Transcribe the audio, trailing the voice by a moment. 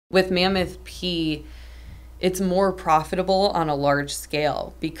With Mammoth P, it's more profitable on a large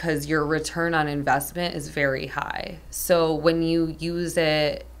scale because your return on investment is very high. So when you use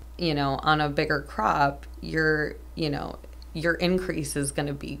it, on a bigger crop, your increase is going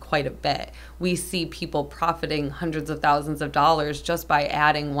to be quite a bit. We see people profiting hundreds of thousands of dollars just by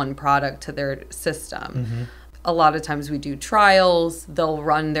adding one product to their system. Mm-hmm. A lot of times we do trials. They'll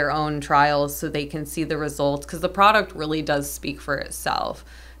run their own trials so they can see the results because the product really does speak for itself.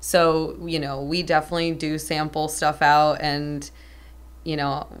 So, we definitely do sample stuff out and,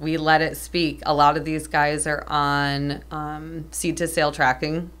 we let it speak. A lot of these guys are on seed to sale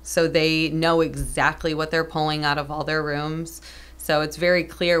tracking, so they know exactly what they're pulling out of all their rooms. So it's very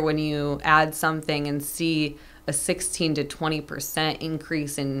clear when you add something and see a 16 to 20%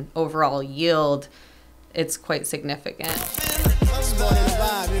 increase in overall yield, it's quite significant.